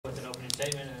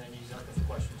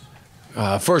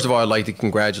First of all, I'd like to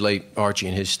congratulate Archie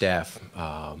and his staff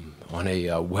on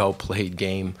a well-played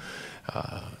game.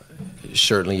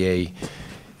 Certainly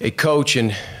a coach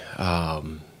and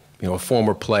a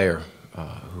former player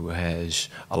who has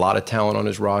a lot of talent on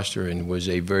his roster and was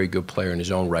a very good player in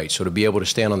his own right. So to be able to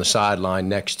stand on the sideline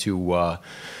next to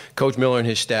Coach Miller and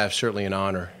his staff, certainly an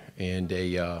honor and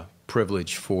a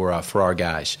privilege for our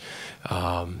guys.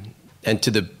 And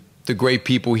to the great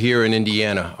people here in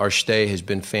Indiana, our stay has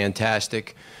been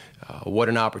fantastic. What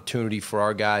an opportunity for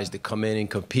our guys to come in and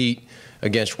compete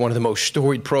against one of the most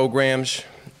storied programs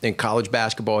in college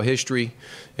basketball history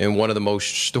and one of the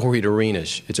most storied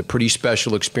arenas. It's a pretty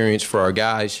special experience for our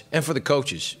guys and for the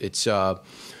coaches. It's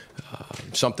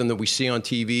something that we see on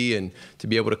TV, and to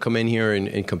be able to come in here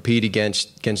and compete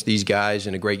against these guys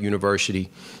in a great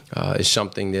university is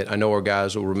something that I know our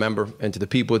guys will remember. And to the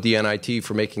people at the NIT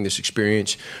for making this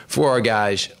experience for our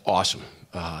guys, awesome.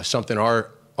 Something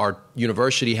our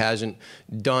university hasn't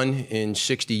done in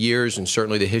 60 years, and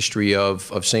certainly the history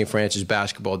of St. Francis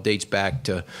basketball dates back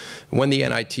to when the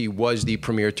NIT was the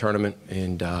premier tournament,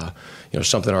 and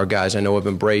something our guys I know have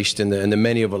embraced, and the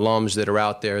many of alums that are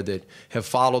out there that have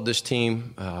followed this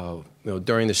team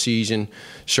during the season.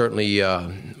 Certainly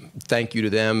thank you to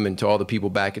them and to all the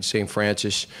people back at St.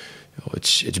 Francis.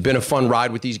 It's been a fun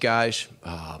ride with these guys.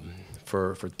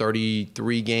 For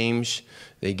 33 games,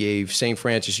 they gave St.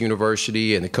 Francis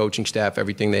University and the coaching staff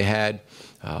everything they had.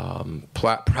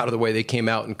 Proud of the way they came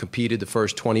out and competed the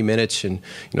first 20 minutes, and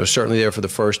certainly there for the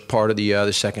first part of the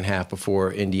second half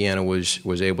before Indiana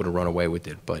was able to run away with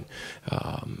it. But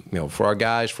for our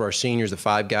guys, for our seniors, the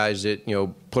 5 guys that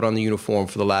put on the uniform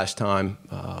for the last time,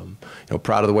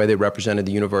 proud of the way they represented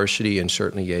the university, and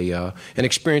certainly an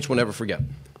experience we'll never forget.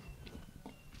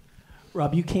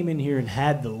 Rob, you came in here and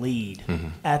had the lead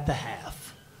at the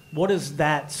half. What does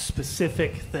that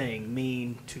specific thing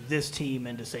mean to this team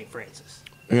and to St. Francis?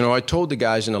 I told the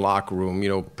guys in the locker room,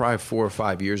 probably 4 or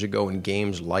 5 years ago in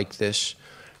games like this,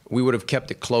 we would have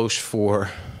kept it close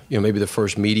for, maybe the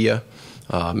first media,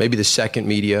 maybe the second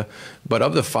media. But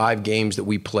of the 5 games that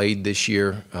we played this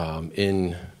year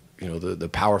in the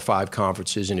Power 5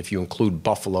 conferences, and if you include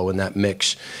Buffalo in that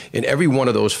mix, in every one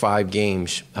of those 5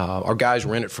 games, our guys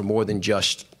were in it for more than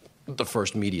just the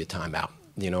first media timeout.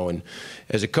 And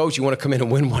as a coach, you want to come in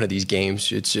and win one of these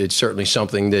games. It's certainly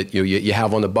something that you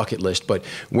have on the bucket list. But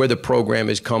where the program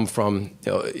has come from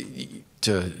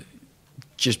to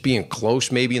just being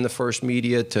close maybe in the first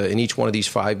media to in each one of these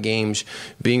 5 games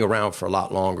being around for a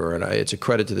lot longer. And it's a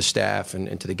credit to the staff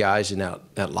and to the guys in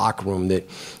that locker room that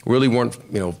really weren't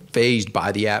fazed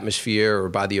by the atmosphere or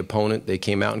by the opponent. They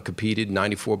came out and competed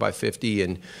 94 by 50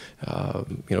 and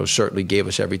certainly gave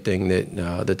us everything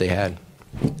that they had.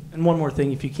 And one more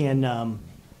thing, if you can,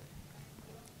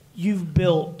 you've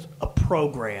built a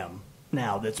program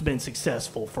now that's been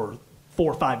successful for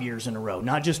 4 or 5 years in a row,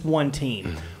 not just one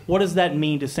team. What does that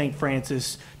mean to St.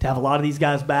 Francis to have a lot of these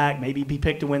guys back, maybe be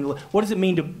picked to win? What does it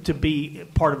mean to be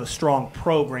part of a strong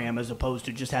program as opposed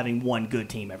to just having one good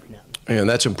team every now and then? And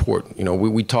that's important.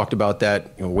 We talked about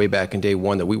that way back in day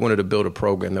one, that we wanted to build a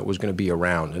program that was going to be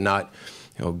around and not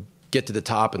get to the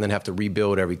top and then have to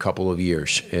rebuild every couple of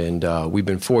years. And we've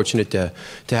been fortunate to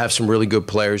have some really good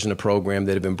players in the program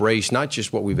that have embraced not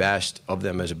just what we've asked of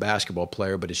them as a basketball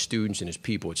player, but as students and as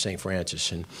people at St.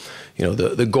 Francis. And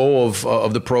the goal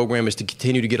of the program is to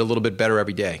continue to get a little bit better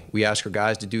every day. We ask our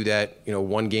guys to do that,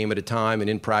 one game at a time and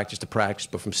in practice to practice,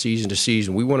 but from season to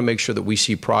season, we want to make sure that we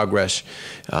see progress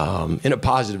in a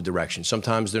positive direction.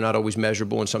 Sometimes they're not always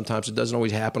measurable, and sometimes it doesn't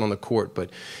always happen on the court, but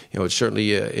it's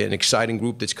certainly an exciting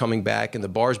group that's coming back, and the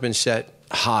bar's been set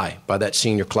high by that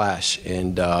senior class,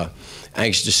 and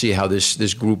anxious to see how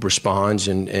this group responds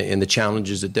and the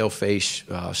challenges that they'll face.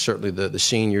 Certainly the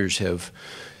seniors have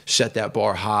set that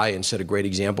bar high and set a great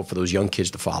example for those young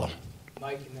kids to follow.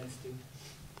 Mike, and then Steve.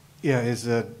 Yeah, is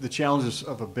the challenges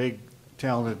of a big,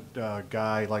 talented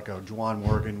guy like a Juwan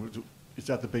Morgan, is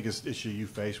that the biggest issue you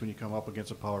face when you come up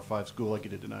against a Power 5 school like you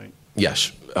did tonight? Yes,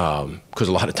 because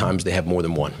a lot of times they have more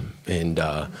than one, and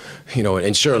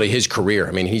and certainly his career.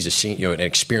 I mean, he's a senior, an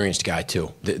experienced guy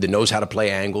too, that knows how to play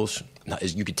angles.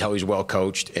 As you can tell, he's well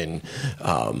coached, and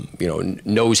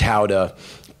knows how to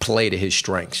play to his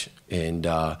strengths. And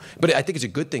but I think it's a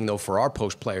good thing though for our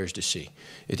post players to see.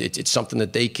 It's something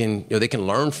that they can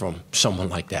learn from someone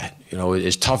like that.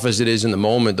 As tough as it is in the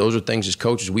moment, those are things as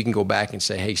coaches we can go back and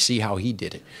say, hey, see how he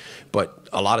did it. But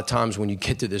a lot of times when you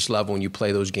get to this level and you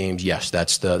play those games, yes,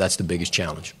 that's the biggest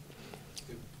challenge.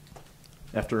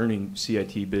 After earning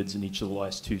CIT bids in each of the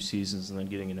last 2 seasons and then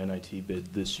getting an NIT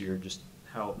bid this year, just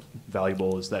how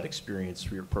valuable is that experience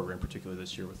for your program, particularly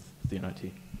this year with the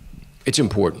NIT? It's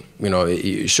important. You know,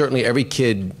 certainly every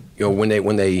kid, you know, when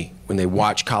they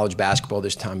watch college basketball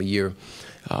this time of year,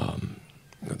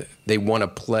 they want to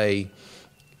play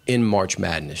in March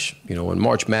Madness. You know, and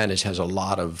March Madness has a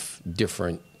lot of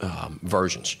different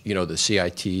versions. You know, the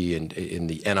CIT and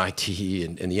the NIT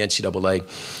and the NCAA.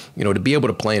 You know, to be able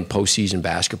to play in postseason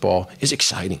basketball is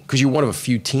exciting because you're one of a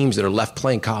few teams that are left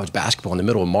playing college basketball in the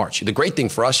middle of March. The great thing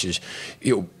for us is,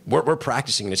 you know, we're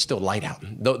practicing and it's still light out.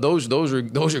 Those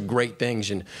are great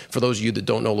things. And for those of you that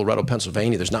don't know Loretto,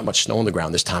 Pennsylvania, there's not much snow on the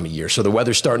ground this time of year, so the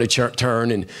weather's starting to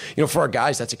turn. And you know, for our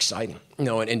guys, that's exciting. You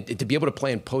know, and to be able to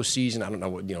play in postseason, I don't know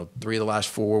what, you know, 3 of the last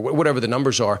 4, whatever the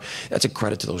numbers are, that's a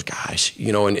credit to those guys.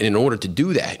 You know, and in order to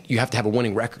do that, you have to have a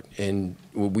winning record. And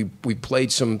we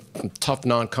played some tough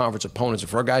non-conference opponents, and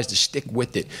for our guys to stick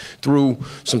with it through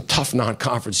some tough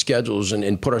non-conference schedules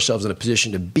and put ourselves in a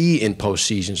position to be in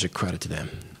postseason is a credit to them.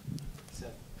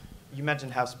 You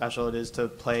mentioned how special it is to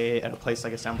play at a place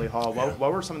like Assembly Hall. Yeah.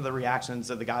 What were some of the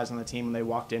reactions of the guys on the team when they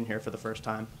walked in here for the first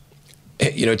time?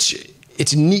 You know,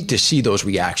 it's neat to see those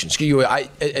reactions.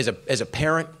 As a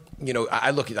parent, you know,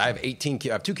 I have 18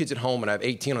 kids. I have 2 kids at home, and I have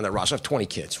 18 on that roster. I have 20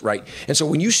 kids, right? And so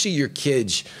when you see your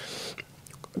kids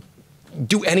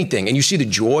do anything and you see the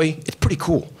joy, it's pretty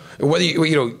cool. Whether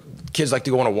you know, kids like to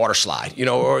go on a water slide, you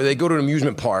know, or they go to an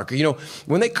amusement park. You know,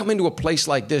 when they come into a place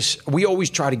like this, we always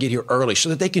try to get here early so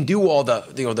that they can do all the,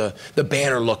 you know, the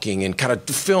banner looking and kind of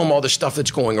film all the stuff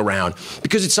that's going around,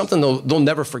 because it's something they'll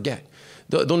never forget.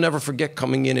 They'll never forget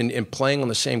coming in and playing on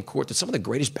the same court that some of the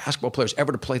greatest basketball players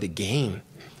ever to play the game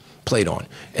played on.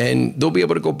 And they'll be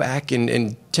able to go back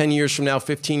and 10 years from now,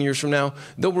 15 years from now,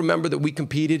 they'll remember that we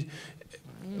competed.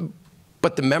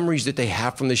 But the memories that they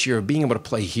have from this year of being able to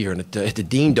play here and at the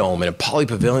Dean Dome and at Poly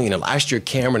Pavilion and last year at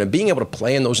Cameron and being able to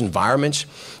play in those environments,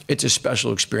 it's a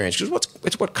special experience because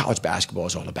it's what college basketball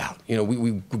is all about. You know,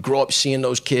 we grow up seeing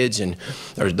those kids and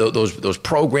those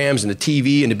programs and the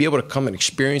TV, and to be able to come and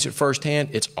experience it firsthand,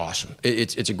 it's awesome.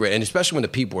 It's a great, and especially when the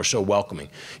people are so welcoming.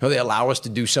 You know, they allow us to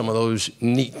do some of those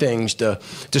neat things to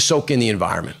soak in the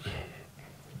environment.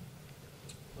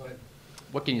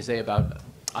 What can you say about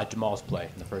Jamal's play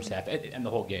in the first half and the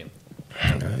whole game?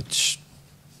 It's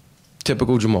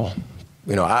typical Jamal.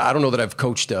 You know, I don't know that I've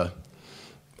coached a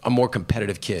more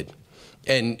competitive kid,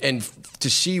 and to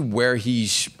see where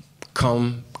he's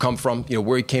come from, you know,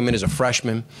 where he came in as a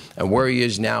freshman and where he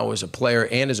is now as a player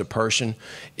and as a person.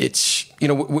 It's, you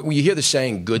know, when you hear the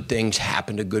saying, "Good things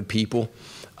happen to good people,"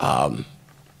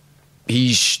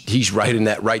 he's right in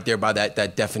that, right there by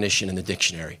that definition in the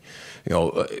dictionary. You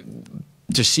know.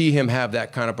 To see him have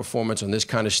that kind of performance on this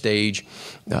kind of stage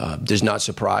does not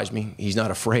surprise me. He's not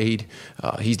afraid.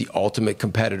 He's the ultimate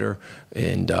competitor,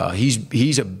 and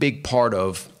he's a big part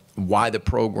of why the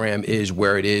program is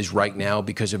where it is right now,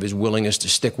 because of his willingness to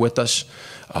stick with us,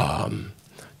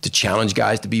 to challenge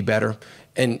guys to be better.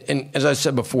 And as I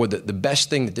said before, the best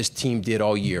thing that this team did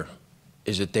all year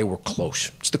is that they were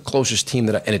close. It's the closest team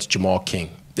and it's Jamal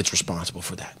King that's responsible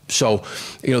for that. So,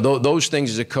 you know, those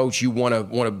things as a coach you want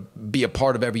to be a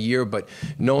part of every year, but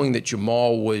knowing that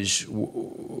Jamal was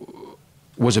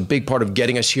a big part of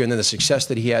getting us here, and then the success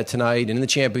that he had tonight and in the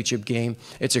championship game,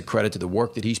 it's a credit to the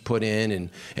work that he's put in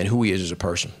and who he is as a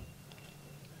person.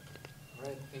 All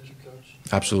right, thank you, Coach.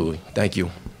 Absolutely. Thank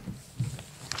you.